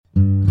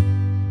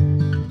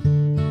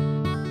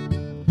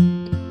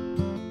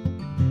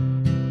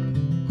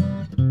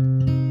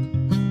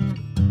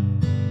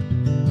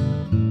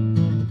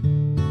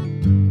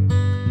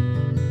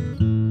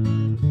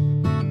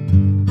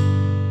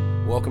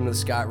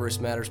Scott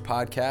Risk Matters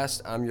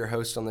podcast. I'm your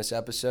host on this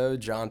episode,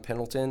 John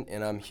Pendleton,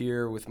 and I'm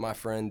here with my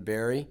friend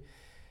Barry,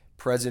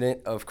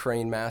 president of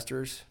Crane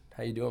Masters.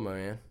 How you doing, my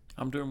man?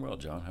 I'm doing well,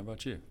 John. How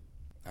about you?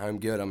 I'm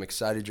good. I'm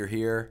excited you're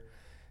here.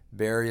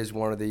 Barry is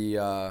one of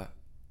the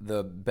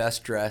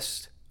best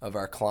dressed of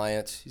our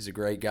clients. He's a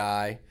great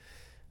guy.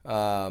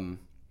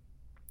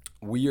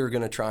 We are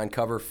going to try and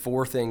cover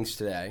 4 things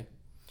today.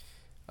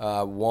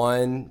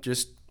 One,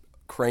 just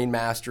Crane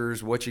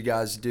Masters, what you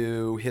guys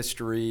do,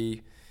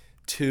 history.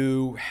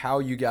 2, how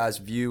you guys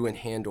view and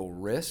handle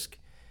risk.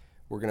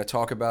 We're going to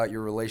talk about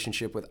your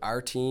relationship with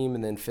our team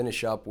and then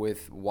finish up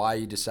with why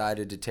you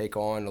decided to take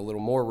on a little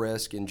more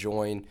risk and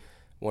join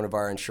one of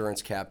our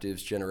insurance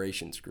captives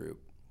Generations group.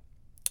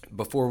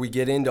 Before we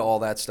get into all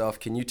that stuff,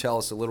 can you tell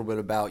us a little bit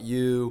about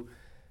you,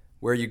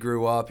 where you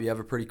grew up? You have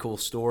a pretty cool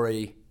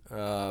story.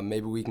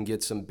 Maybe we can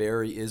get some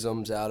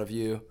Barry-isms out of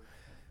you,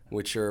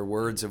 which are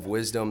words of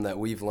wisdom that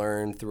we've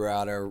learned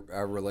throughout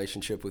our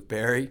relationship with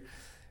Barry.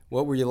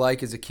 What were you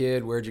like as a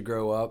kid? Where'd you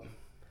grow up?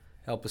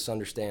 Help us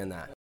understand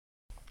that.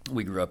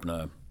 We grew up in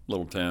a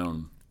little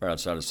town right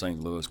outside of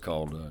St. Louis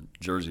called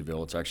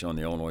Jerseyville. It's actually on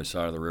the Illinois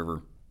side of the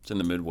river. It's in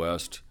the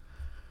Midwest.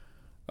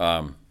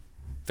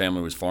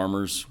 Family was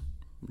farmers.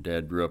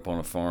 Dad grew up on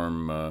a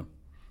farm,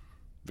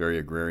 very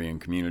agrarian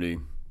community.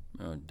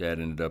 Dad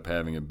ended up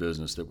having a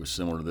business that was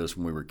similar to this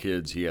when we were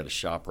kids. He had a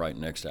shop right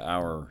next to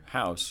our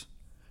house,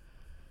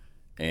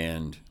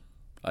 and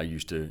I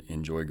used to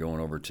enjoy going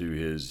over to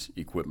his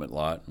equipment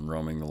lot and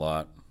roaming the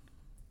lot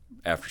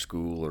after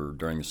school or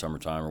during the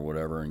summertime or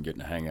whatever, and getting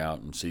to hang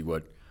out and see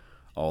what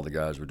all the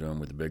guys were doing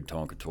with the big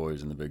Tonka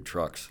toys and the big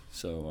trucks.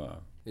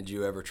 So, did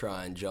you ever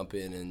try and jump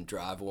in and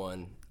drive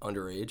one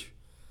underage?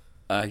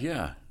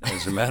 Yeah.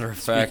 As a matter of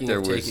fact,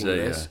 there was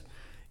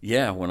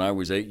when I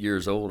was 8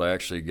 years old, I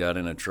actually got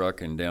in a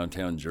truck in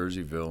downtown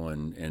Jerseyville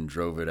and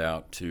drove it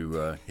out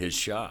to his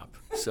shop.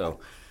 So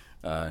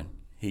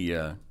he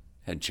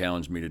had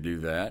challenged me to do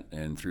that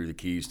and threw the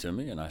keys to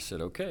me, and I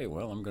said, okay,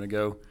 well, I'm going to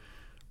go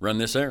run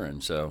this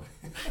errand. So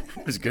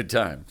it was a good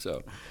time.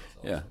 So,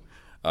 yeah.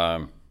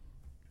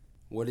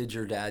 What did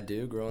your dad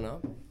do growing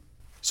up?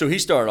 So he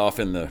started off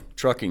in the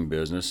trucking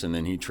business, and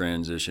then he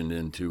transitioned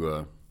into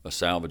a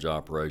salvage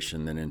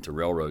operation, then into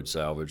railroad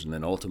salvage, and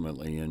then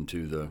ultimately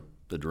into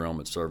the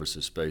derailment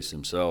services space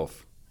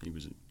himself. He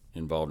was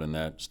involved in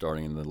that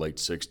starting in the late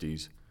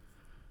 60s,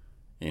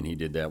 and he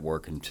did that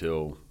work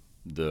until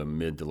the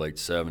mid to late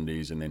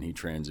 70s, and then he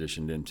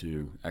transitioned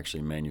into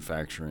actually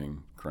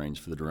manufacturing cranes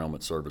for the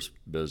derailment service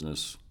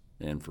business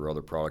and for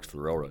other products for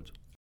the railroads.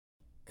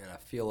 And I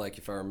feel like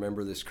if I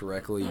remember this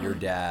correctly, your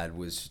dad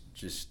was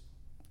just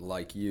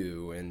like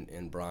you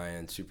and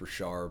Brian, super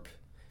sharp,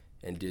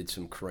 and did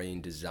some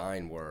crane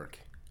design work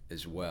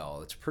as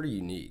well. It's pretty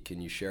unique. Can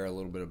you share a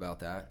little bit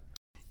about that?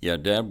 Yeah,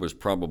 Dad was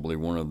probably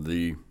one of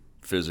the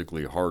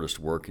physically hardest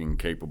working,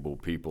 capable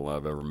people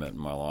I've ever met in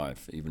my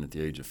life. Even at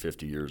the age of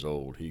 50 years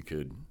old, he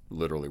could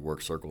literally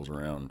work circles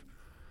around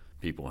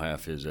people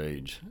half his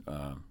age.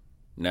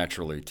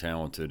 Naturally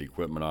talented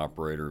equipment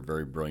operator,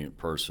 very brilliant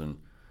person,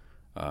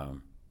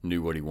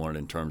 knew what he wanted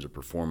in terms of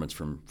performance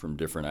from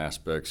different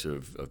aspects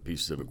of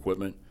pieces of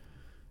equipment.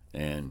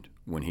 And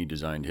when he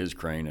designed his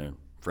crane, a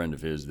friend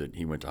of his that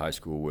he went to high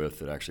school with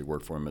that actually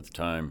worked for him at the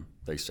time,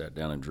 they sat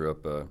down and drew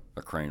up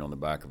a crane on the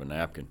back of a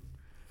napkin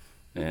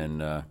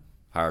and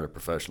hired a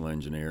professional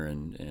engineer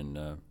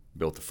and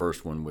built the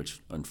first one,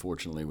 which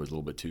unfortunately was a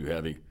little bit too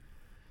heavy.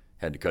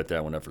 Had to cut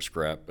that one up for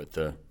scrap. But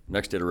the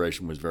next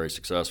iteration was very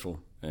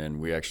successful, and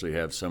we actually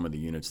have some of the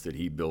units that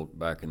he built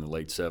back in the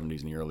late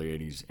 70s and the early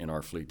 80s in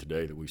our fleet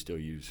today that we still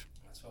use.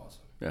 That's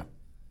awesome. Yeah.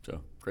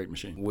 So, great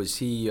machine. Was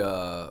he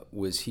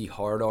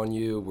hard on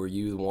you? Were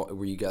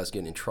you guys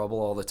getting in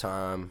trouble all the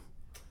time?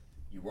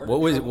 What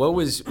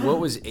was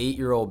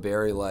 8-year-old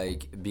Barry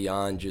like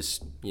beyond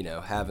just,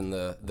 having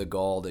the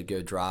gall to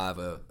go drive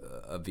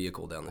a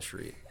vehicle down the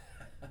street?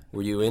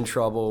 Were you in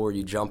trouble? Were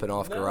you jumping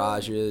off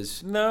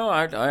garages? No,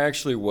 I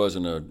actually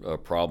wasn't a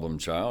problem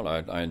child.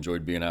 I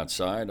enjoyed being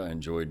outside. I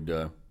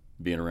enjoyed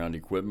being around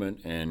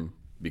equipment, and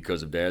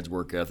because of Dad's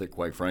work ethic,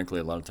 quite frankly,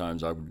 a lot of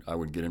times I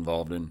would get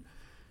involved in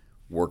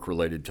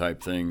work-related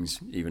type things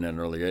even at an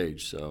early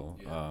age. So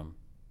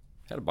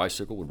had a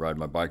bicycle, would ride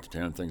my bike to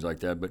town, things like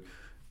that. But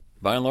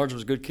by and large, I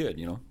was a good kid,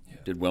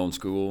 Did well in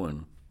school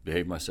and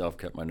behaved myself,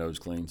 kept my nose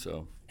clean.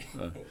 So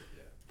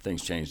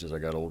things changed as I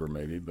got older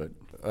maybe. But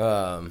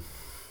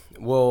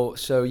well,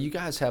 so you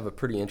guys have a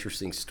pretty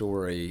interesting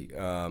story.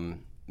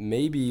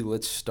 Maybe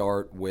let's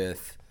start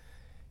with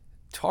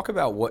talk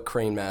about what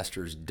Crane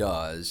Masters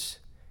does,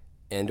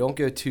 and don't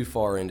go too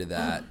far into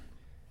that.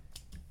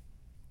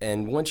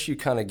 And once you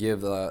kind of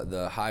give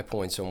the high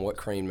points on what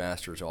Crane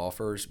Masters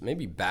offers,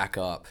 maybe back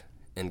up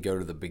and go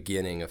to the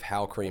beginning of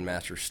how Crane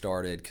Masters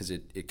started, because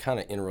it kind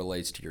of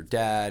interrelates to your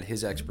dad,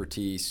 his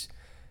expertise,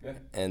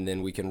 and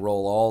then we can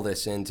roll all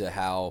this into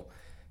how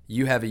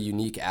you have a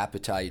unique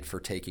appetite for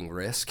taking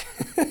risk.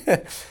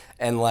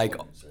 And like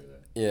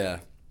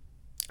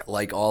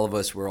all of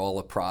us, we're all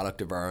a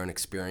product of our own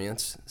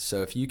experience.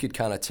 So if you could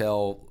kind of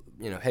tell,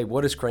 hey,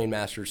 what does Crane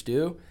Masters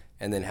do?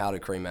 And then how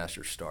did Crane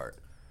Masters start?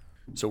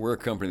 So we're a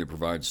company that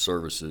provides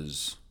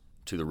services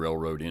to the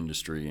railroad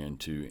industry and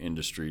to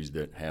industries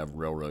that have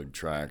railroad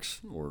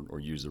tracks or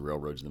use the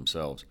railroads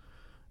themselves.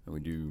 And we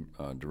do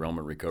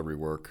derailment recovery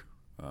work.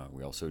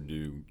 We also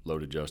do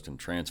load adjust and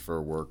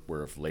transfer work,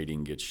 where if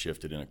lading gets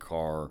shifted in a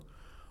car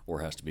or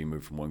has to be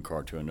moved from one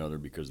car to another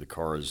because the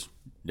car is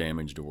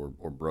damaged or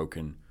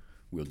broken,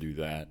 we'll do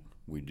that.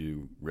 We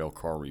do rail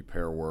car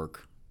repair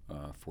work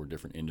for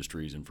different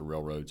industries and for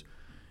railroads.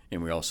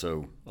 And we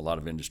also, a lot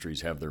of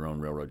industries have their own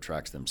railroad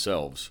tracks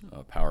themselves,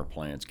 power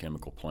plants,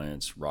 chemical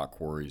plants, rock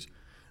quarries.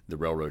 The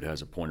railroad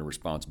has a point of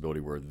responsibility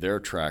where their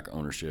track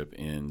ownership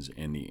ends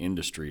and the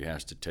industry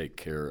has to take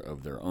care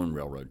of their own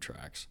railroad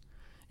tracks.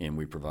 And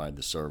we provide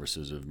the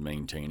services of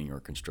maintaining or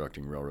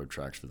constructing railroad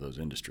tracks for those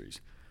industries.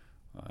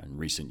 In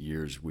recent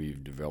years,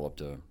 we've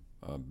developed a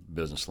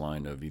business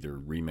line of either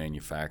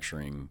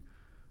remanufacturing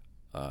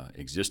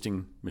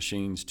existing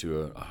machines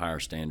to a higher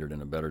standard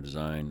and a better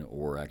design,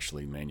 or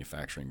actually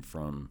manufacturing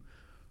from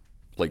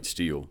plate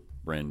steel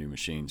brand new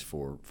machines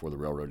for the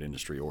railroad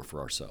industry or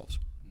for ourselves.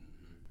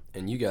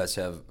 And you guys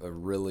have a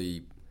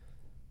really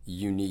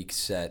unique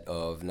set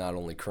of not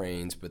only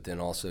cranes but then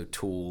also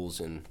tools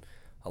and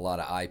a lot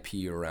of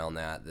IP around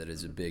that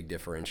is a big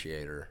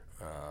differentiator.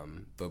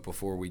 But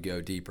before we go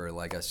deeper,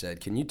 like I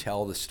said, can you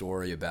tell the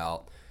story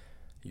about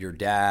your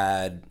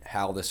dad,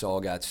 how this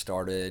all got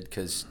started?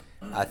 Because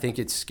I think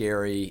it's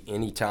scary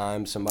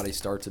anytime somebody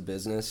starts a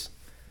business.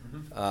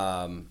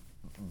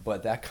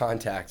 But that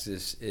context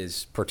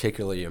is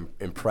particularly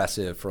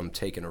impressive from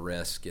taking a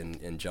risk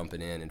and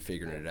jumping in and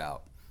figuring it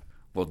out.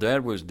 Well,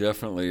 Dad was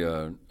definitely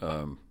a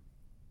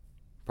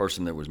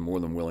person that was more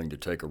than willing to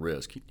take a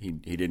risk. He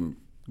didn't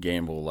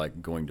gamble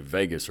like going to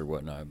Vegas or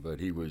whatnot, but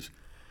he was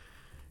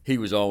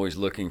always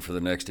looking for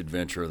the next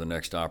adventure or the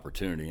next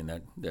opportunity, and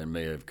that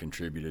may have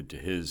contributed to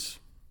his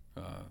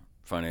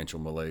financial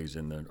malaise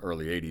in the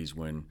early 80s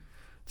when,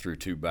 through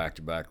 2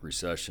 back-to-back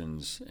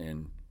recessions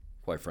and,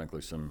 quite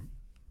frankly, some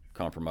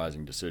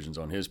compromising decisions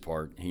on his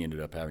part, he ended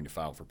up having to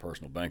file for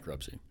personal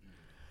bankruptcy.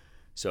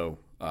 So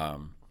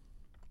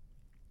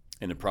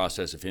in the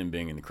process of him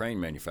being in the crane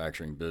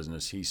manufacturing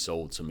business, he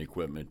sold some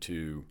equipment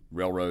to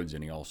railroads,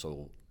 and he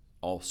also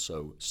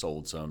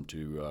sold some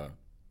to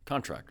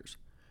contractors.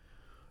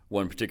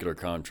 One particular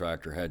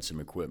contractor had some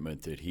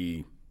equipment that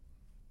he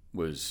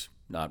was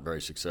not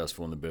very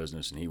successful in the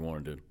business, and he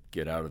wanted to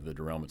get out of the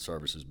derailment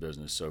services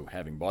business. So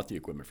having bought the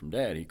equipment from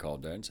Dad, he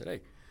called Dad and said,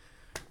 "Hey,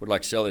 would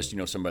like to sell this. Do you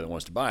know somebody that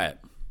wants to buy it?"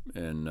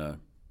 And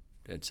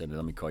Dad said,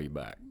 "Let me call you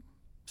back."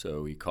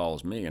 So he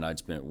calls me, and I'd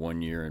spent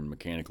 1 year in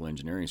mechanical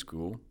engineering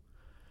school,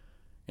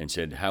 and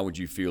said, "How would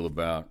you feel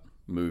about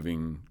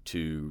moving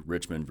to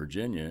Richmond,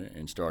 Virginia,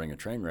 and starting a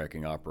train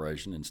wrecking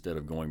operation instead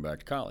of going back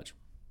to college?"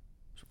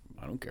 So,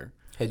 I don't care.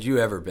 Had you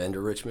ever been to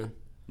Richmond?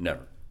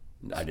 Never.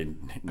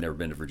 Never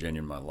been to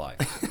Virginia in my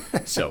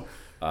life. So,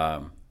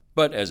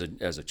 but as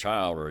a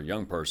child or a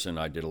young person,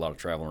 I did a lot of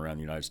traveling around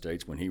the United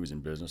States. When he was in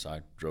business,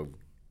 I drove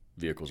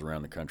vehicles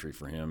around the country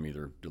for him,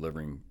 either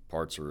delivering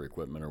parts or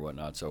equipment or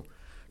whatnot. So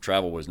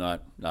travel was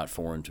not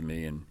foreign to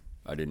me, and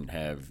I didn't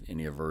have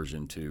any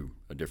aversion to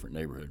a different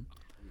neighborhood.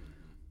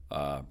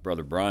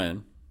 Brother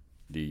Brian,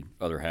 the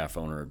other half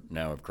owner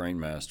now of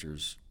Crane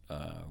Masters,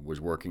 was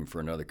working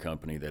for another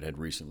company that had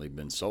recently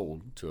been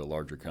sold to a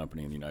larger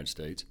company in the United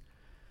States.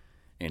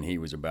 And he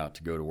was about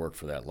to go to work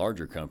for that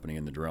larger company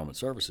in the derailment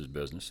services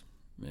business.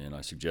 And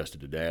I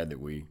suggested to Dad that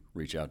we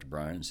reach out to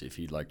Brian and see if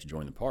he'd like to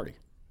join the party.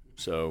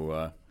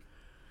 So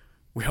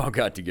we all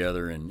got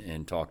together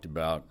and talked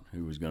about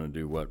who was going to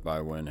do what, by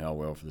when, how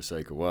well, for the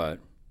sake of what,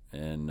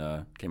 and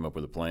came up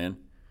with a plan.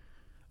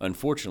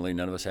 Unfortunately,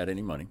 none of us had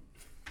any money.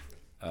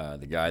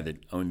 The guy that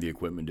owned the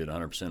equipment did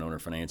 100% owner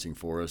financing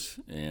for us,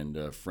 and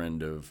a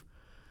friend of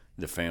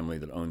the family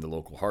that owned the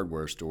local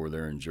hardware store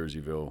there in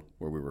Jerseyville,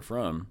 where we were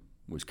from,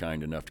 was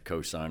kind enough to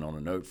co-sign on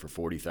a note for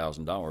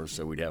 $40,000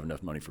 so we'd have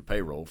enough money for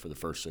payroll for the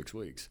first 6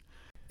 weeks.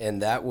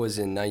 And that was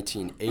in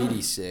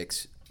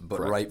 1986, but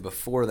Correct. Right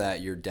before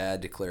that, your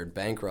dad declared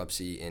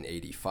bankruptcy in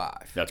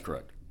 85. That's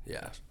correct.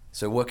 Yeah.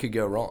 So what could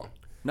go wrong?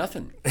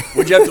 Nothing.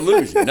 What'd you have to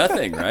lose?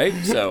 Nothing, right?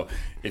 So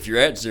if you're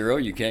at zero,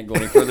 you can't go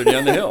any further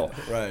down the hill.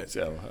 Right.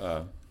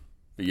 So,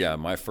 but yeah,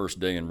 my first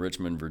day in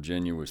Richmond,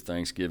 Virginia was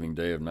Thanksgiving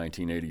Day of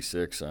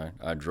 1986.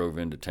 I drove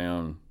into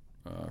town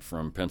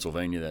from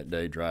Pennsylvania that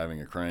day,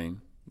 driving a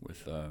crane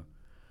with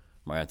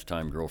my at the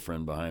time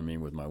girlfriend behind me,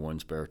 with my one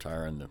spare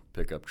tire and the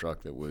pickup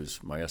truck that was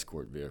my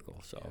escort vehicle.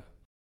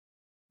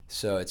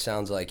 So it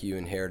sounds like you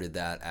inherited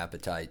that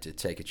appetite to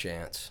take a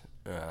chance.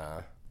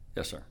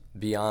 Yes, sir.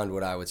 Beyond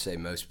what I would say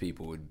most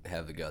people would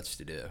have the guts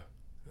to do.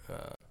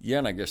 Yeah,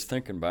 and I guess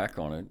thinking back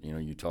on it,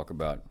 you talk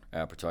about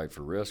appetite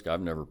for risk.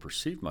 I've never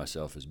perceived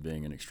myself as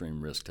being an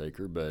extreme risk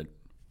taker, but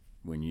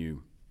when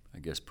you, I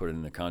guess, put it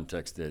in the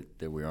context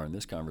that we are in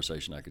this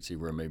conversation, I could see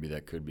where maybe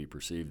that could be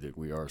perceived that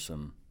we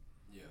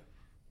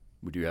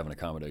do have an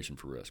accommodation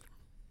for risk.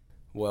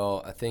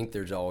 Well, I think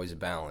there's always a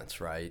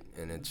balance, right?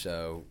 And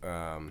so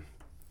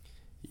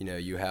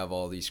You have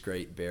all these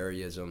great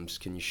Barry-isms.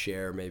 Can you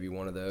share maybe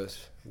one of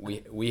those?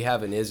 We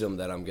have an ism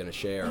that I'm going to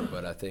share,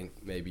 but I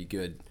think maybe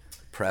good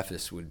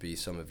preface would be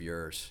some of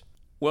yours.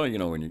 Well,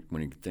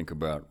 when you think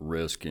about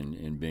risk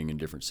and being in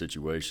different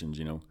situations,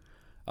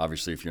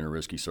 obviously if you're in a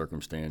risky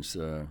circumstance,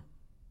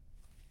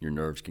 your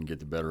nerves can get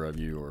the better of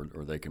you,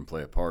 or they can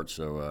play a part.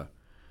 So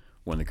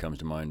one that comes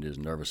to mind is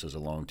nervous as a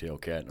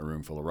long-tailed cat in a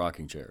room full of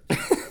rocking chairs.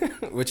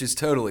 Which is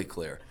totally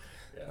clear.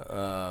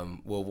 Yeah.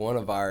 Well, one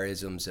of our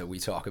isms that we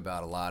talk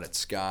about a lot at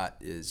Scott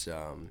is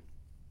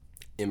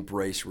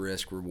embrace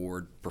risk,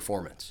 reward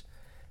performance.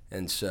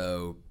 And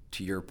so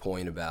to your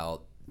point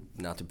about,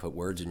 not to put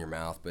words in your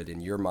mouth, but in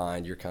your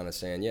mind, you're kind of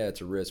saying, yeah,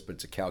 it's a risk, but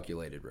it's a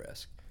calculated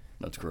risk.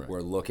 That's correct.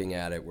 We're looking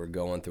at it. We're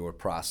going through a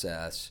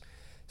process.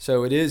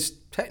 So it is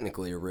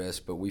technically a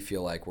risk, but we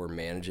feel like we're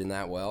managing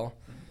that well.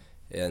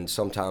 And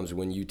sometimes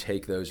when you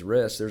take those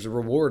risks, there's a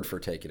reward for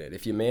taking it.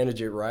 If you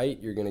manage it right,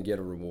 you're going to get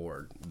a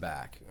reward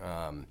back.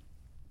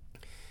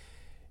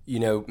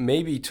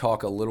 Maybe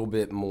talk a little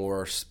bit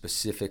more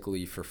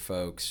specifically for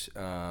folks,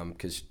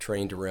 because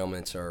train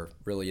derailments are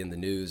really in the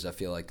news, I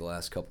feel like, the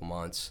last couple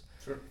months.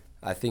 Sure.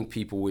 I think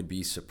people would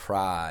be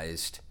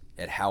surprised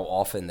at how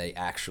often they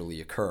actually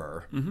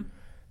occur. Mm-hmm.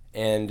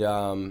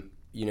 And,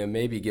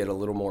 maybe get a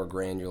little more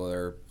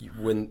granular.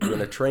 When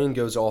a train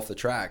goes off the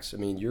tracks,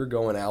 you're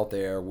going out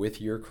there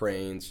with your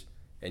cranes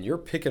and you're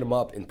picking them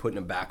up and putting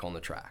them back on the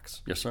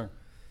tracks. Yes, sir.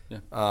 Yeah.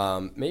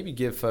 Maybe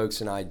give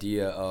folks an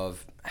idea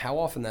of how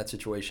often that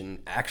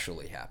situation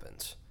actually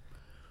happens.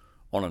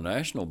 On a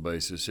national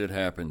basis, it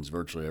happens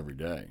virtually every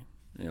day.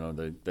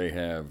 They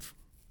have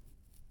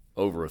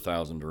over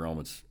 1,000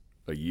 derailments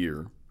a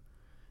year,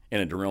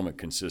 and a derailment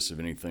consists of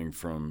anything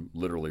from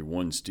literally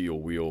one steel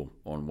wheel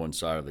on one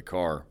side of the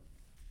car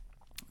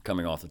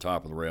coming off the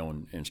top of the rail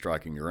and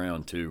striking the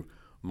ground to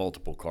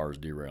multiple cars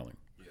derailing.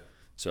 Yeah.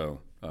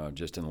 So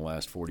just in the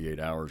last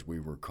 48 hours, we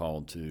were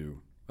called to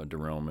a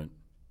derailment.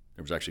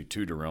 There was actually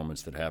 2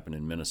 derailments that happened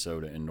in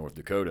Minnesota and North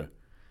Dakota,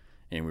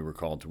 and we were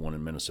called to one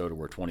in Minnesota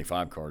where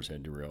 25 cars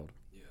had derailed.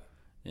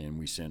 Yeah. And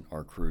we sent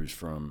our crews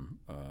from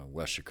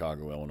West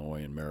Chicago,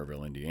 Illinois, and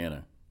Maryville,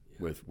 Indiana,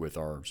 with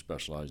our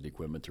specialized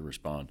equipment to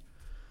respond.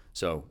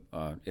 So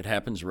it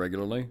happens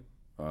regularly.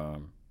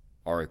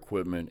 Our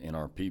equipment and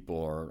our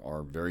people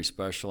are very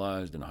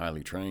specialized and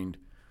highly trained.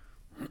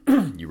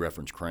 You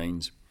reference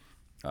cranes.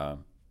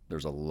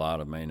 There's a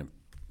lot of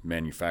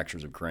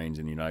manufacturers of cranes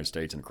in the United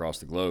States and across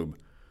the globe,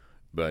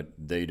 but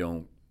they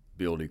don't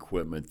build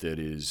equipment that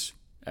is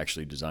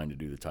actually designed to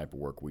do the type of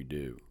work we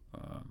do.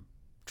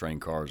 Train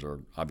cars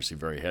are obviously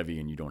very heavy,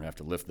 and you don't have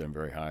to lift them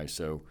very high,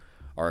 so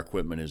our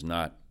equipment is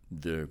not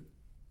the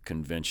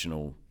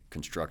conventional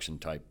construction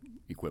type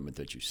equipment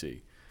that you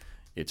see.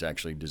 It's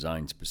actually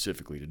designed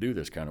specifically to do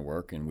this kind of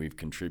work, and we've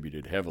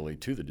contributed heavily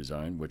to the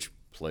design, which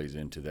plays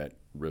into that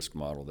risk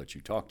model that you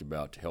talked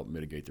about to help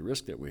mitigate the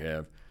risk that we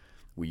have.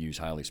 We use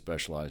highly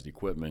specialized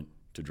equipment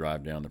to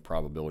drive down the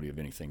probability of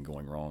anything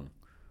going wrong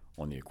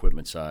on the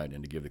equipment side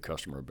and to give the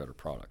customer a better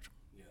product.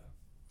 Yeah,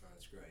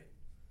 that's great.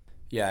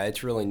 Yeah,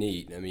 it's really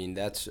neat.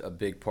 That's a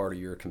big part of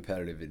your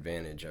competitive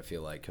advantage, I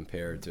feel like,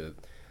 compared to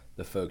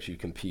the folks you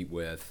compete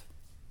with.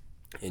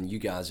 And you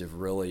guys have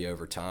really,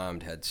 over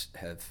time, had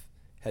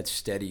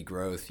steady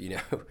growth. You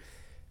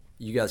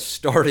guys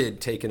started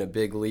taking a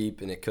big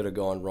leap and it could have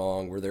gone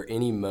wrong. Were there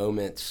any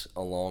moments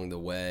along the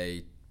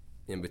way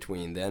in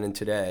between then and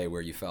today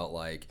where you felt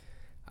like,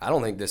 I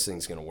don't think this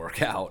thing's going to work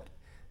out,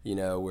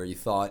 where you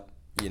thought,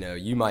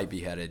 you might be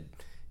headed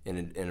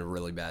in a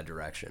really bad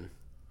direction?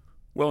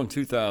 Well, in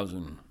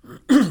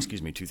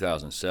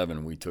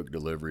 2007, we took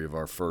delivery of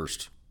our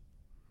first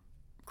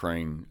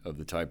crane of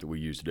the type that we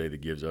use today that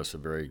gives us a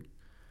very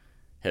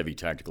heavy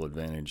tactical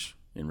advantage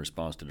in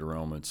response to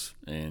derailments,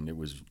 and it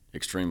was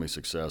extremely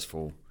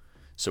successful.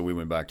 So we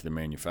went back to the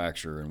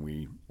manufacturer and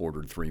we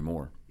ordered 3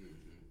 more.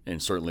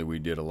 And certainly we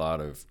did a lot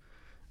of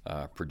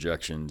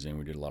projections, and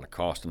we did a lot of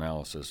cost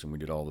analysis, and we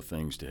did all the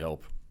things to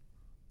help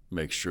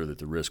make sure that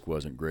the risk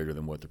wasn't greater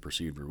than what the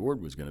perceived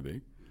reward was going to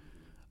be.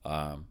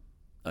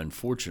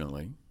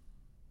 Unfortunately,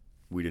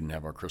 we didn't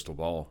have our crystal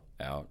ball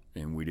out,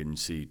 and we didn't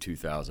see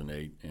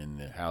 2008 and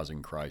the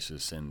housing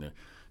crisis and the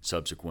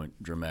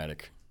subsequent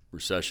dramatic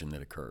recession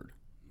that occurred.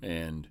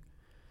 And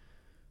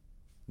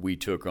we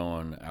took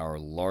on our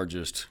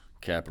largest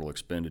capital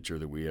expenditure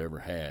that we ever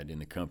had in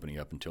the company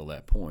up until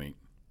that point,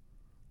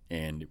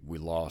 and we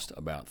lost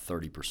about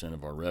 30%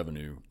 of our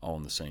revenue all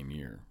in the same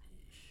year.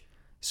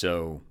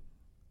 So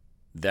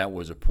that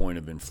was a point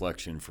of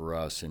inflection for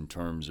us in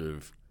terms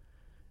of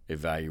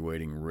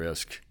evaluating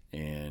risk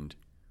and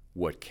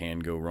what can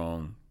go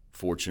wrong.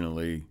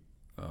 Fortunately,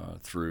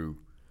 through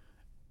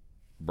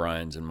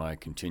Brian's and my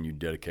continued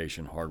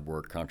dedication, hard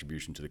work,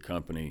 contribution to the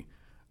company,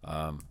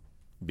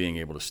 being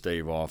able to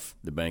stave off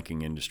the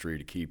banking industry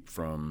to keep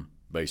from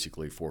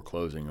basically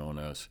foreclosing on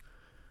us,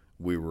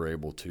 we were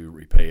able to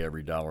repay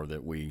every dollar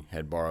that we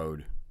had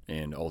borrowed,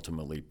 and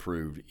ultimately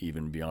proved,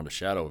 even beyond a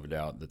shadow of a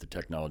doubt, that the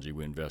technology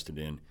we invested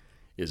in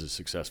is as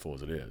successful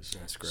as it is.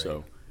 That's great.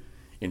 So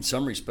in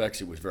some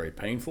respects it was very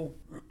painful,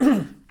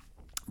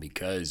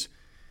 because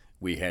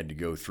we had to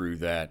go through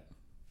that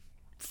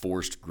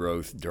forced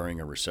growth during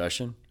a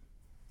recession,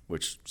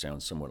 which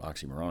sounds somewhat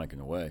oxymoronic in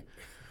a way.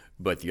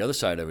 But the other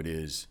side of it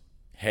is,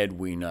 had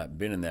we not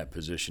been in that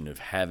position of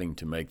having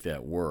to make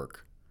that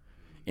work,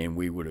 and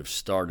we would have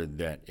started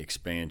that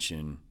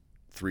expansion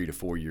 3 to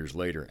 4 years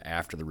later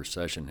after the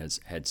recession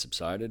had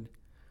subsided,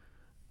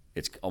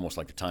 it's almost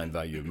like the time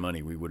value of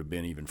money. We would have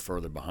been even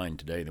further behind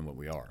today than what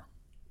we are.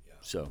 Yeah.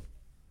 So,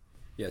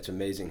 yeah, it's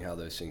amazing how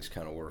those things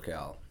kind of work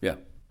out. Yeah.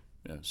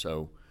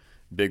 So,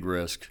 big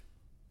risk,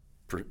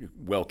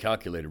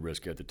 well-calculated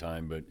risk at the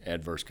time, but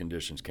adverse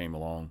conditions came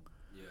along.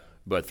 Yeah.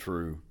 But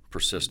through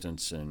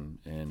persistence and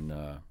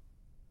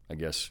I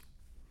guess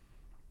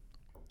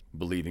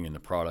believing in the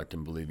product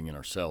and believing in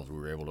ourselves, we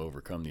were able to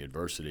overcome the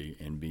adversity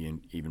and be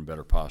even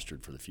better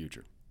postured for the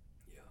future.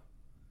 Yeah.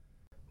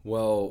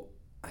 Well,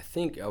 I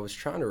think I was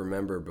trying to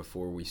remember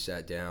before we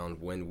sat down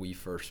when we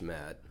first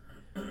met,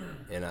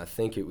 and I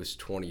think it was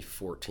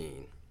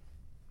 2014.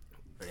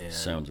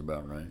 Sounds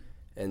about right.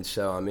 And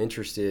so I'm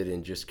interested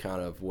in just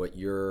kind of what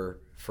your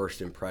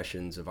first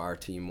impressions of our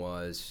team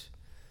was.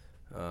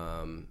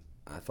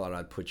 I thought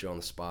I'd put you on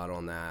the spot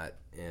on that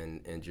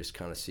and just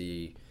kind of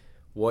see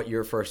what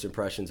your first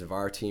impressions of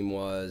our team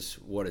was,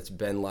 what it's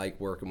been like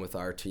working with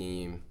our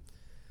team.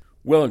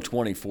 Well, in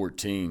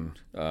 2014,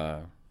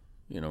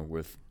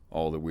 with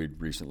all that we'd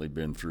recently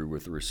been through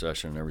with the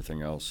recession and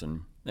everything else,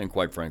 and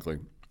quite frankly,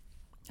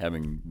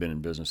 having been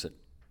in business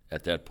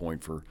at that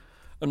point for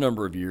a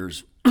number of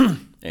years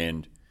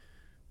and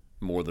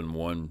more than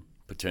one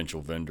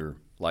potential vendor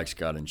like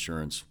Scott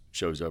Insurance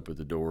shows up at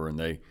the door, and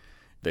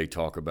they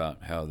talk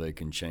about how they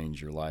can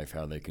change your life,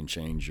 how they can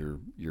change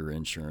your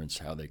insurance,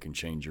 how they can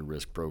change your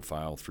risk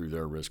profile through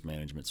their risk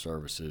management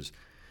services,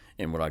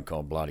 and what I'd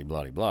call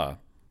blah-de-blah-de-blah.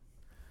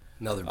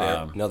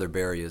 Another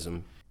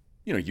Barryism.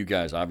 You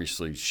guys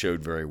obviously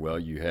showed very well.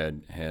 You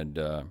had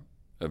a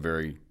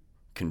very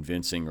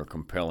convincing or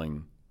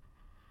compelling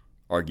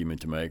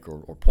argument to make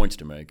or points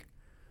to make,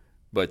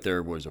 but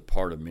there was a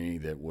part of me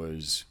that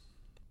was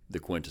the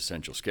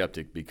quintessential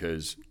skeptic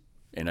because,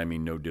 and I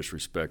mean no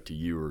disrespect to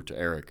you or to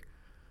Eric,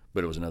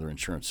 but it was another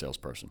insurance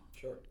salesperson.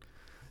 Sure.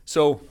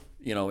 So,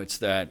 it's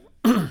that,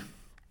 I'll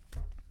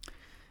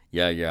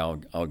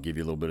give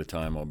you a little bit of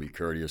time. I'll be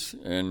courteous.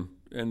 And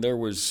there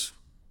was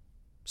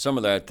some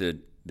of that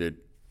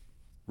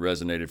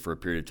resonated for a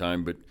period of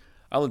time, but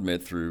I'll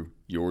admit through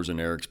yours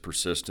and Eric's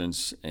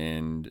persistence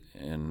and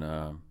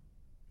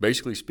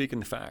basically speaking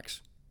the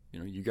facts.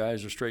 You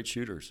guys are straight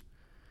shooters.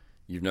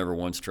 You've never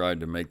once tried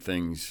to make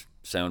things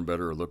sound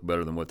better or look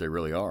better than what they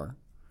really are.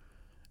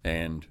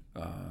 And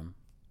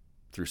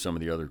through some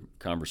of the other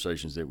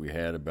conversations that we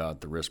had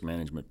about the risk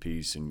management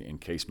piece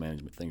and case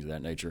management, things of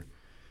that nature,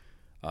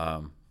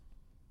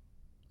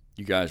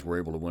 you guys were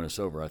able to win us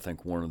over. I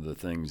think one of the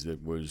things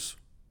that was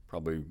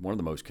probably one of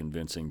the most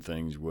convincing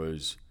things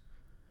was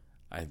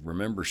I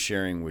remember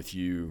sharing with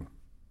you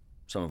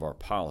some of our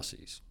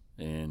policies.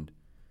 And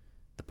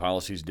the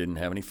policies didn't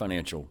have any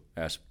financial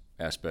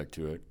aspect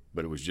to it,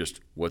 but it was just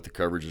what the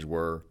coverages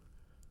were,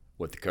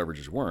 what the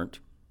coverages weren't.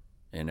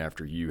 And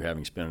after you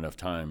having spent enough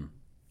time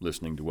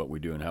listening to what we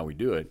do and how we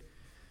do it,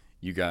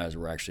 you guys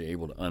were actually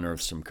able to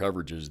unearth some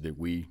coverages that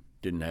we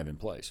didn't have in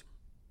place.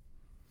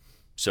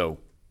 So,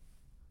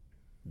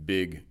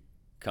 big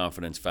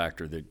confidence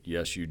factor that,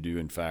 yes, you do,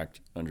 in fact,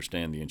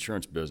 understand the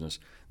insurance business.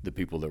 The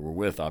people that we're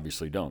with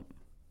obviously don't.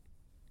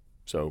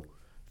 So,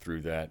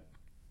 through that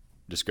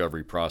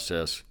discovery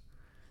process,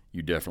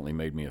 you definitely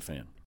made me a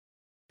fan.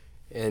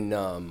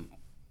 And,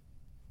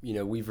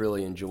 we've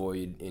really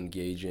enjoyed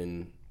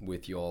engaging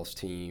with y'all's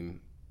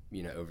team,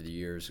 over the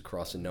years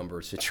across a number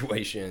of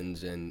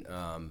situations. And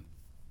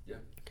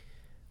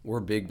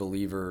we're big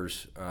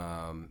believers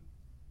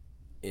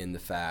in the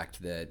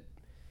fact that,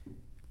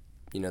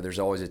 there's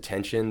always a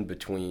tension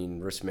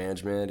between risk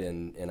management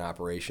and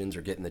operations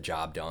or getting the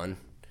job done.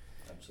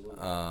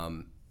 Absolutely.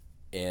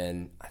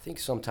 And I think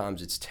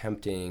sometimes it's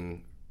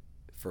tempting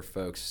for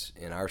folks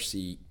in our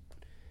seat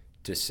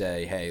to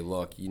say, hey,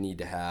 look, you need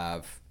to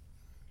have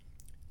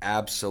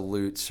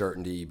absolute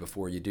certainty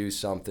before you do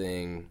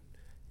something.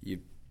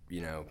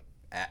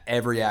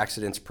 Every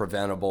accident's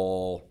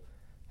preventable,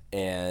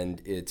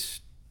 and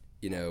it's,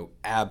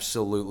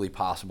 absolutely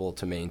possible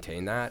to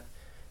maintain that.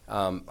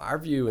 Our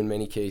view in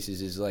many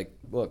cases is like,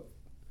 look,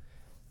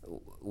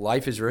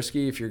 life is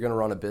risky. If you're going to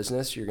run a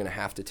business, you're going to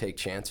have to take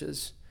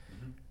chances.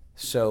 Mm-hmm.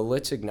 So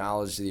let's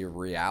acknowledge the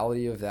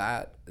reality of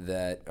that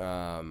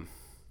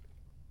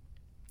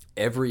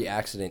every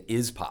accident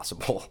is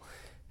possible.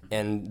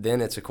 And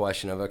then it's a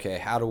question of, okay,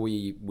 how do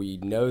we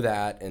know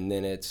that? And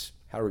then it's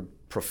how do we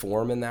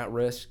perform in that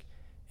risk?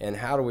 And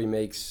how do we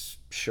make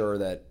sure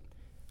that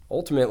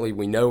ultimately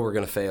we know we're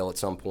going to fail at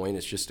some point?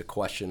 It's just a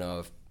question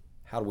of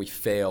how do we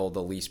fail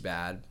the least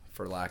bad,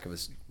 for lack of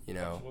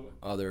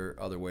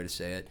other way to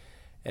say it.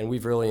 And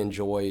we've really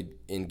enjoyed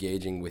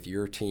engaging with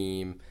your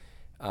team.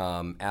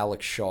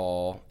 Alex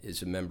Shaw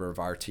is a member of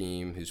our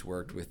team who's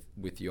worked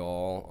with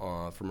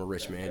y'all from a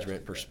risk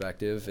management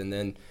perspective. And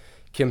then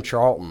Kim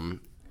Charlton,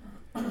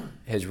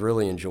 has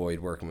really enjoyed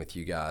working with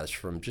you guys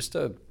from just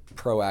a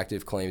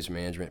proactive claims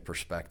management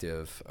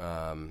perspective.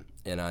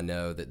 And I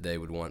know that they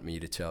would want me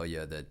to tell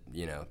you that,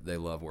 they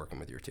love working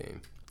with your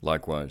team.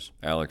 Likewise.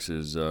 Alex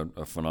is a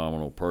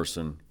phenomenal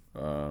person.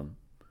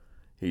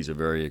 He's a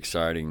very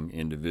exciting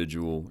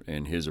individual,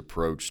 and his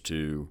approach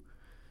to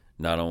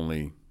not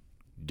only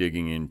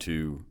digging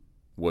into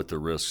what the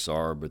risks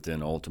are, but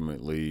then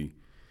ultimately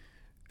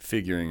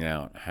figuring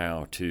out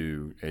how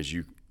to, as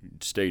you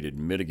stated,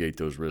 mitigate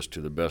those risks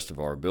to the best of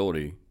our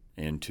ability,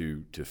 and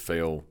to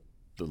fail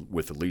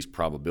with the least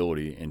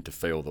probability and to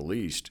fail the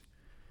least.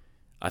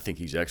 I think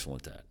he's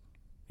excellent at that.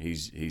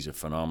 He's a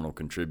phenomenal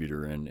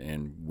contributor,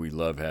 and we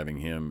love having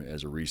him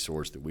as a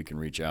resource that we can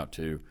reach out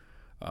to.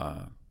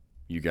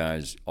 You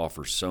guys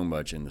offer so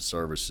much in the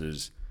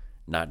services,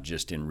 not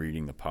just in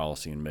reading the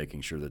policy and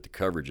making sure that the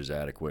coverage is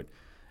adequate.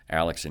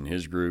 Alex and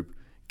his group,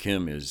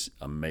 Kim is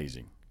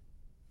amazing.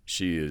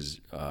 She is,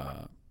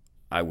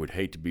 I would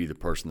hate to be the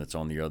person that's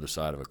on the other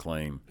side of a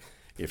claim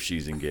if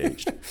she's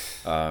engaged.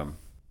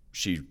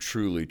 She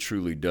truly,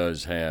 truly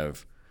does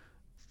have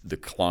the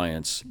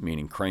client's,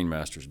 meaning Crane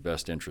Master's,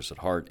 best interests at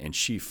heart, and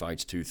she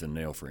fights tooth and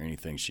nail for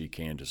anything she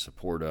can to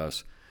support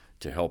us,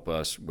 to help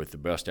us with the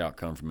best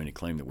outcome from any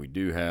claim that we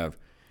do have.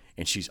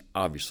 And she's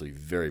obviously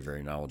very,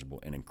 very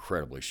knowledgeable and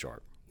incredibly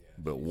sharp,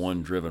 but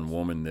one driven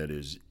woman that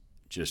is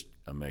just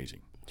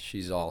amazing.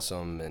 She's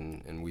awesome,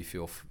 and we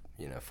feel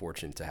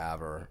fortunate to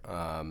have her.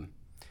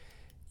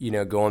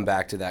 Going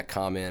back to that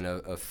comment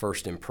of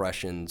first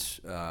impressions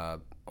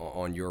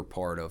on your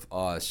part of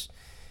us,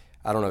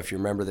 I don't know if you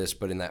remember this,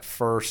 but in that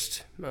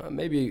first,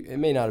 maybe it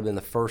may not have been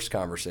the first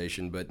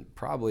conversation, but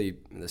probably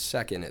the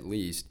second at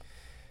least,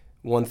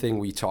 one thing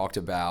we talked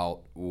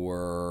about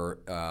were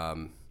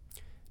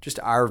just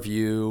our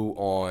view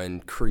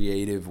on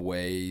creative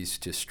ways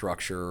to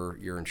structure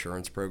your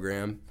insurance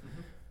program.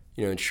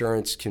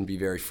 Insurance can be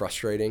very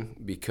frustrating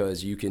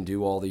because you can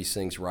do all these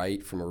things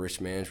right from a risk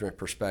management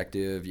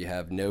perspective. You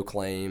have no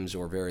claims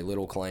or very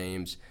little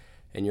claims,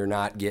 and you're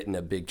not getting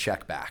a big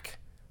check back,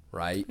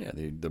 right? Yeah,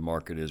 the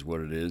market is what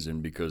it is,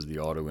 and because the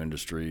auto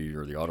industry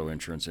or the auto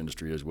insurance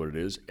industry is what it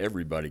is,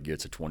 everybody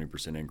gets a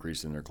 20%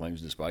 increase in their claims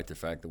despite the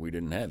fact that we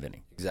didn't have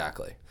any.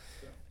 Exactly.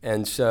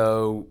 And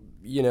so,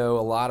 a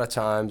lot of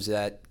times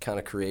that kind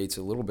of creates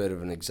a little bit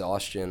of an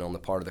exhaustion on the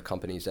part of the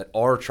companies that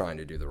are trying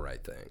to do the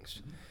right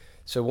things. Mm-hmm.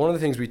 So one of the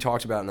things we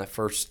talked about in that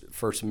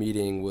first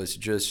meeting was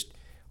just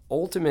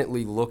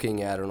ultimately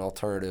looking at an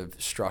alternative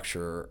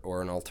structure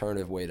or an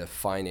alternative way to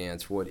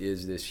finance what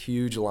is this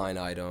huge line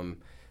item,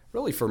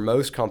 really for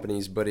most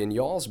companies, but in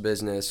y'all's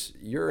business,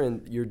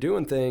 you're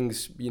doing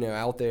things,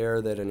 out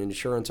there that an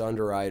insurance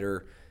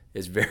underwriter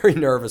is very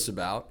nervous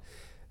about.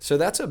 So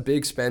that's a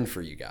big spend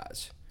for you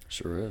guys.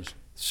 Sure is.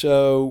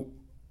 So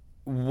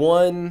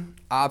one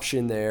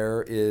option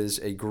there is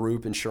a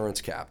group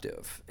insurance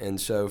captive. And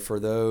so for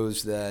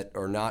those that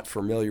are not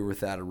familiar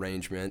with that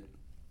arrangement,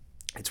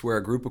 it's where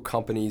a group of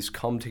companies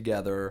come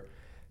together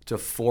to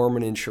form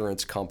an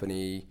insurance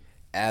company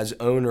as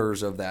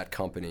owners of that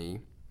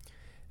company.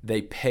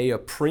 They pay a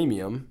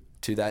premium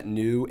to that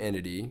new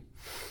entity.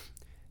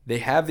 They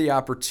have the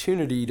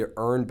opportunity to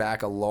earn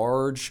back a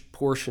large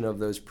portion of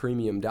those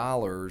premium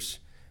dollars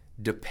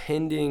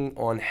depending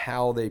on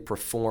how they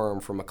perform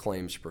from a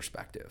claims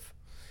perspective.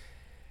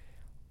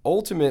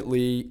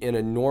 Ultimately, in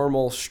a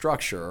normal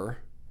structure,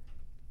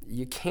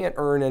 you can't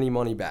earn any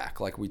money back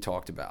like we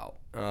talked about.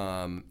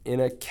 In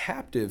a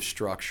captive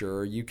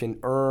structure, you can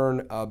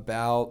earn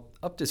about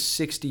up to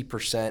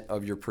 60%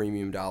 of your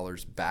premium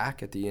dollars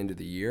back at the end of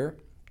the year.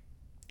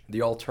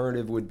 The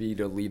alternative would be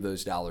to leave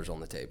those dollars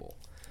on the table.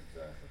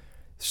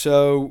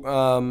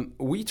 So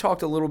we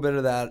talked a little bit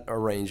of that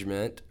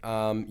arrangement.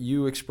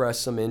 You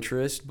expressed some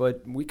interest,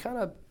 but we kind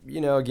of,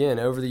 again,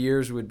 over the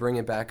years would bring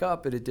it back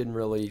up, but it didn't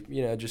really,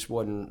 just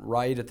wasn't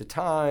right at the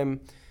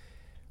time.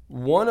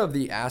 One of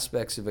the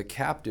aspects of a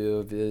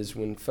captive is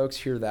when folks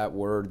hear that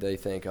word, they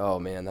think, oh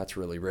man, that's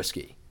really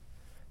risky.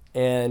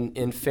 And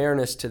in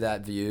fairness to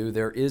that view,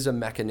 there is a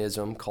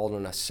mechanism called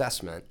an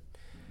assessment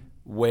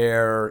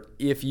where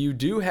if you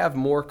do have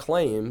more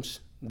claims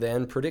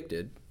than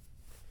predicted,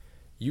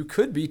 you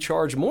could be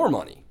charged more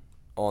money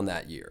on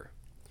that year.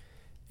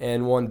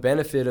 And one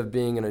benefit of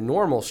being in a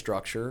normal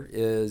structure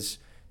is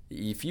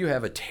if you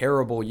have a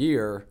terrible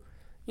year,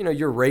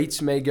 your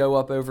rates may go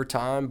up over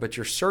time, but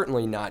you're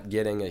certainly not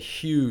getting a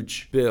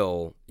huge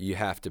bill you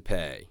have to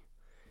pay.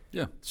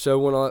 Yeah. So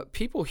when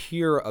people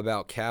hear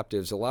about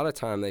captives, a lot of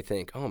time they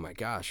think, oh my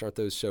gosh, aren't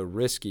those so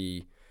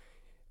risky?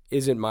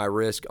 Isn't my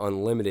risk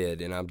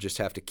unlimited and I just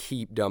have to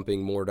keep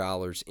dumping more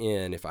dollars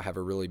in if I have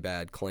a really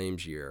bad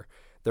claims year?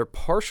 They're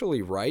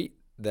partially right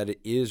that it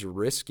is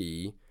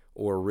risky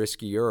or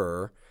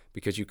riskier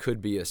because you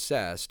could be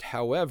assessed.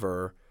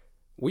 However,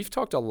 we've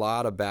talked a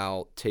lot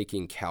about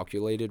taking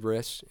calculated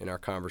risks in our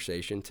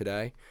conversation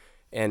today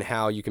and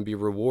how you can be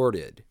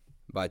rewarded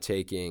by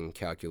taking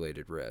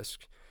calculated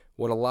risks.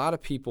 What a lot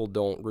of people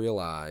don't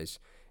realize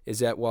is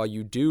that while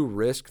you do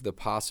risk the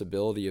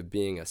possibility of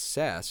being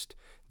assessed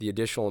the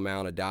additional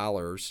amount of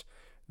dollars,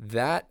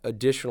 that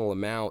additional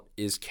amount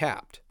is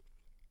capped.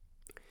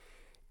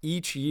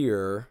 Each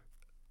year,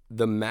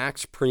 the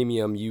max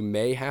premium you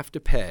may have to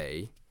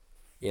pay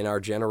in our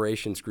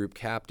Generations Group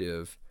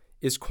captive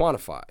is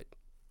quantified.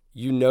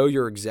 You know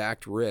your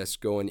exact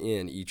risk going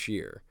in each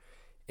year.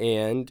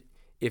 And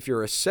if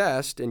you're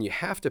assessed and you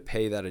have to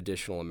pay that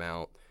additional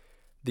amount,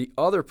 the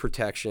other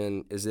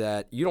protection is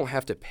that you don't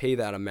have to pay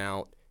that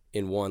amount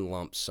in one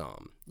lump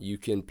sum. You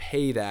can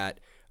pay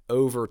that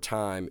over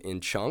time in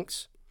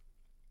chunks.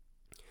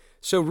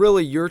 So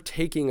really, you're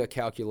taking a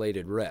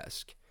calculated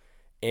risk.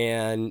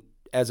 And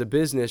as a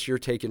business, you're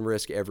taking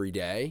risk every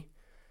day.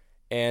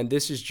 And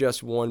this is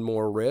just one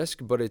more risk,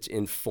 but it's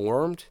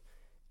informed.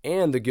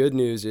 And the good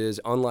news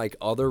is, unlike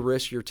other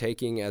risks you're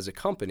taking as a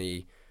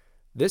company,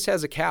 this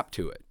has a cap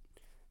to it.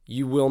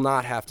 You will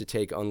not have to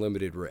take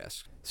unlimited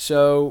risk.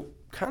 So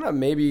kind of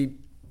maybe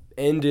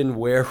ending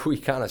where we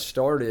kind of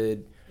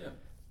started,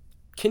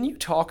 can you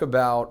talk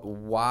about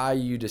why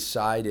you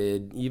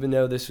decided, even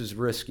though this was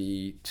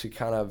risky, to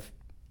kind of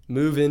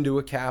move into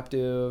a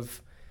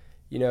captive?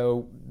 You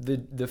know,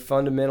 the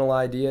fundamental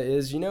idea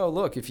is,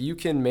 look, if you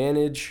can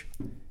manage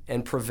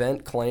and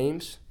prevent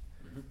claims,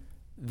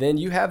 then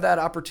you have that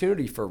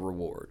opportunity for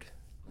reward.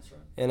 That's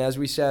right. And as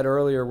we said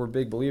earlier, we're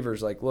big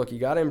believers, like, look, you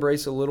got to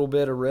embrace a little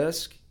bit of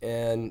risk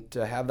and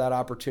to have that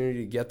opportunity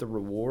to get the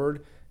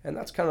reward. And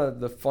that's kind of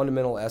the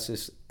fundamental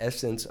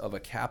essence of a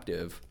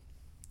captive.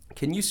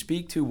 Can you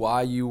speak to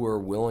why you were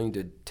willing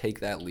to take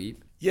that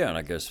leap? Yeah, and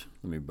I guess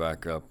let me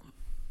back up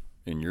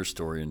in your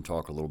story and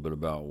talk a little bit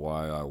about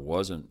why I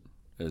wasn't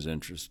as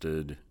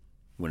interested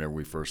whenever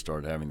we first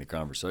started having the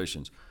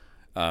conversations.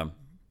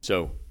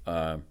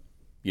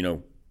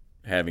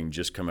 Having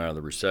just come out of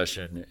the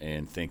recession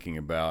and thinking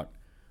about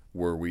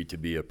were we to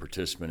be a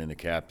participant in the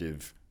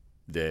captive,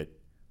 that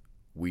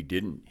we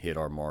didn't hit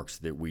our marks,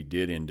 that we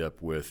did end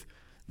up with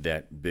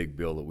that big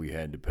bill that we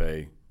had to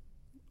pay,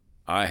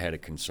 I had a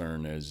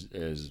concern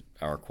as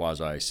our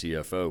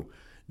quasi-CFO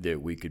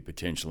that we could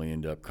potentially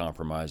end up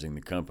compromising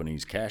the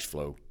company's cash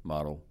flow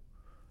model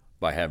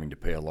by having to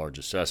pay a large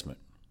assessment.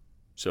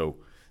 So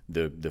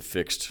the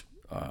fixed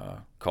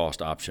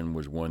cost option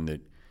was one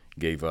that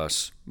gave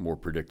us more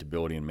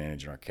predictability in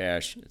managing our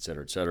cash, et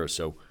cetera, et cetera.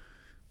 So,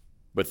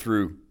 but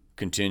through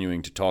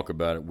continuing to talk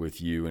about it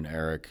with you and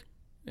Eric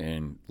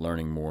and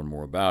learning more and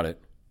more about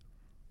it,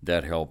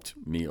 that helped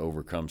me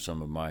overcome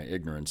some of my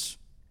ignorance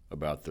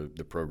about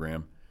the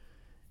program.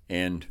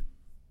 And,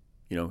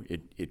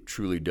 it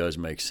truly does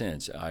make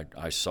sense.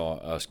 I saw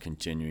us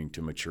continuing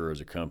to mature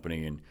as a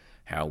company and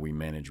how we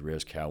manage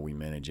risk, how we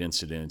manage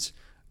incidents,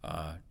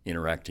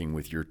 interacting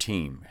with your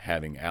team,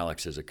 having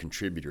Alex as a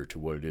contributor to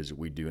what it is that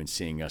we do, and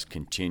seeing us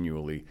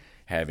continually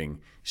having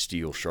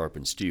steel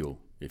sharpen steel,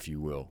 if you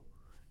will,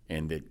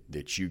 and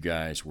that you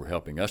guys were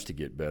helping us to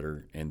get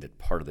better, and that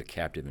part of the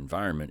captive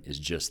environment is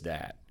just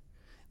that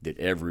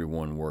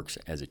everyone works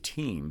as a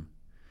team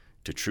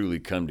to truly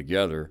come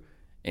together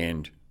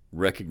and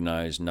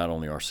recognize not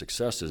only our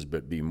successes,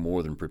 but be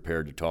more than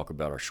prepared to talk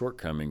about our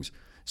shortcomings,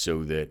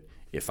 so that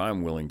if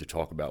I'm willing to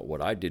talk about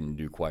what I didn't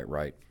do quite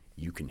right,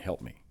 you can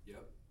help me.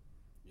 Yep.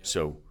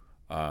 So,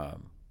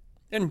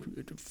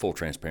 and full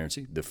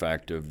transparency, the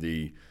fact of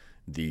the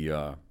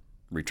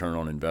return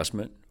on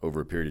investment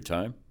over a period of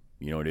time,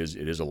 it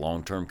is a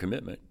long-term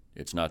commitment.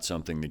 It's not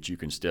something that you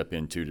can step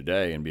into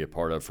today and be a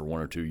part of for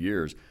 1 or 2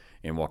 years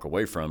and walk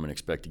away from and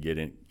expect to get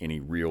any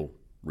real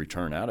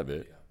return out of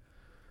it. Yeah.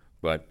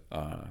 But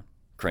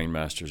Crane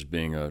Masters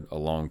being a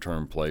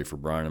long-term play for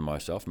Brian and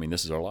myself,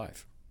 this is our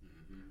life.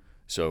 Mm-hmm.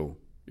 So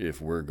if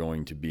we're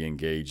going to be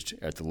engaged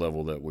at the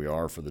level that we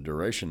are for the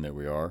duration that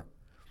we are,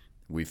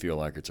 we feel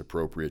like it's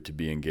appropriate to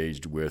be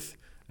engaged with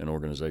an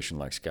organization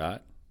like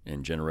Scott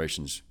and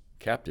Generations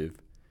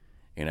Captive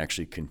and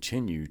actually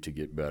continue to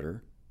get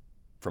better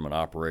from an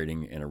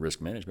operating and a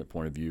risk management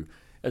point of view,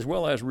 as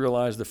well as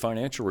realize the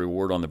financial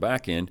reward on the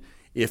back end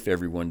if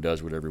everyone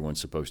does what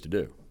everyone's supposed to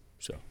do.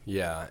 So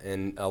yeah,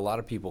 and a lot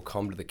of people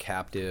come to the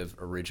captive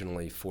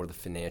originally for the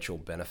financial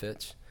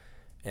benefits,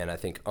 and I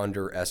think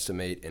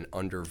underestimate and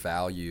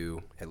undervalue,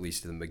 at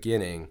least in the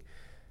beginning,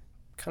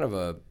 kind of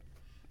a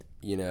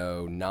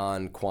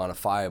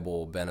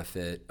non-quantifiable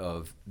benefit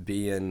of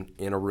being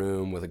in a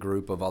room with a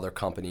group of other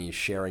companies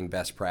sharing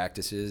best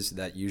practices.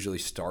 That usually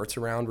starts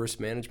around risk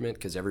management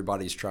because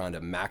everybody's trying to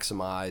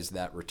maximize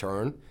that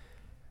return,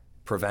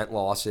 prevent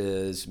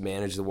losses,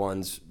 manage the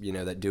ones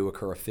that do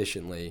occur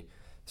efficiently.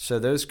 So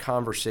those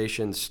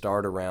conversations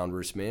start around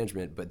risk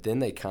management, but then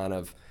they kind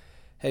of,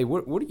 hey,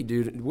 what do you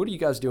do? What are you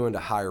guys doing to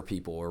hire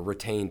people or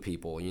retain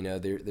people?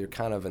 They're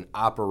kind of an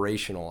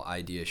operational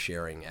idea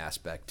sharing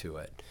aspect to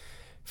it.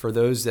 For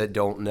those that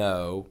don't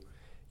know,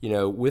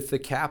 with the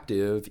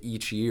captive,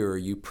 each year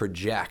you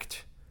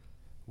project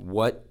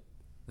what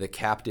the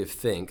captive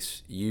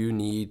thinks you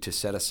need to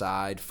set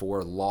aside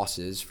for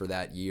losses for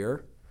that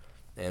year,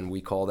 and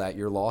we call that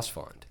your loss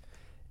fund.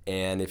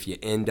 And if you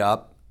end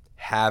up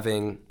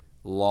having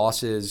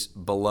losses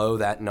below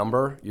that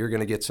number, you're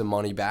going to get some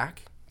money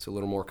back. It's a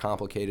little more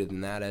complicated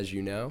than that, as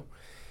you know.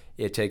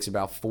 It takes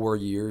about 4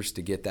 years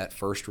to get that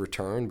first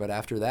return, but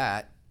after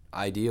that,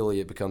 ideally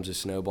it becomes a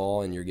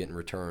snowball and you're getting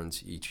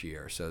returns each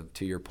year. So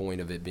to your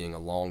point of it being a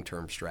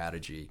long-term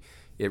strategy,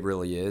 it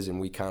really is, and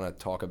we kind of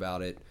talk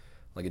about it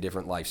like a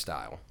different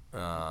lifestyle.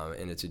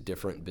 And it's a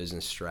different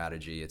business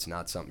strategy. It's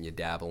not something you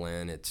dabble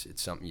in. It's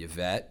something you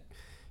vet.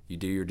 You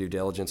do your due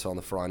diligence on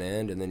the front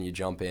end, and then you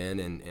jump in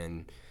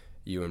and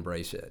you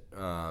embrace it.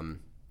 I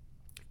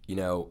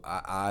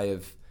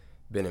have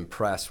been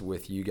impressed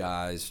with you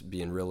guys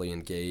being really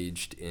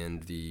engaged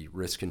in the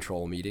risk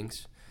control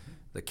meetings.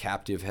 The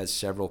Captive has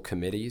several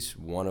committees,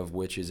 one of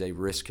which is a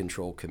risk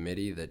control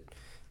committee that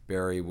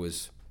Barry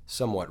was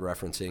somewhat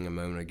referencing a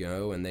moment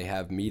ago, and they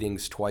have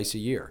meetings twice a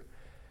year.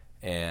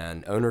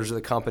 And owners of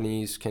the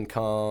companies can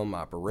come,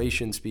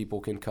 operations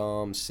people can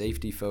come,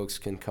 safety folks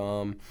can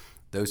come.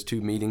 Those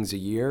 2 meetings a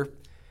year,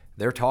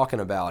 they're talking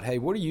about, hey,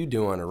 what are you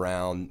doing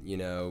around,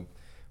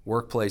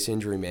 workplace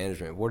injury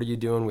management? What are you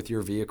doing with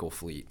your vehicle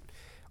fleet?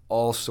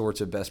 All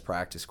sorts of best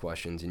practice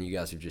questions, and you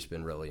guys have just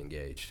been really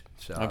engaged.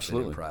 So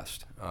Absolutely. I've been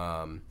impressed.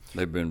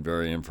 They've been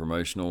very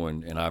informational,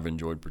 and I've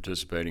enjoyed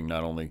participating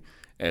not only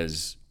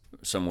as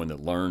someone that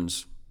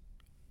learns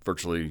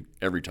virtually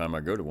every time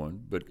I go to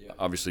one, but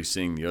obviously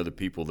seeing the other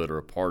people that are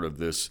a part of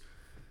this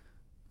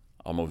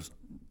almost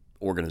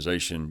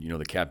organization,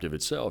 the Captive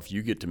itself.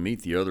 You get to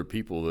meet the other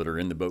people that are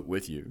in the boat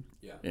with you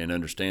and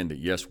understand that,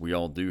 yes, we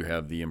all do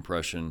have the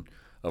impression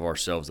of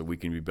ourselves that we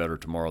can be better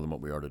tomorrow than what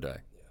we are today.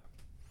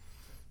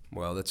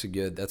 Well, that's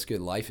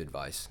good life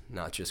advice,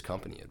 not just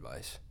company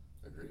advice.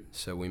 Agreed.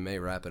 So we may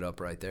wrap it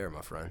up right there,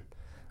 my friend.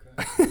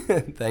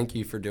 Okay. Thank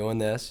you for doing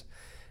this.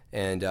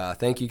 And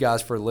thank you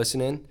guys for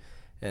listening,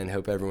 and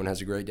hope everyone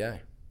has a great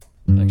day.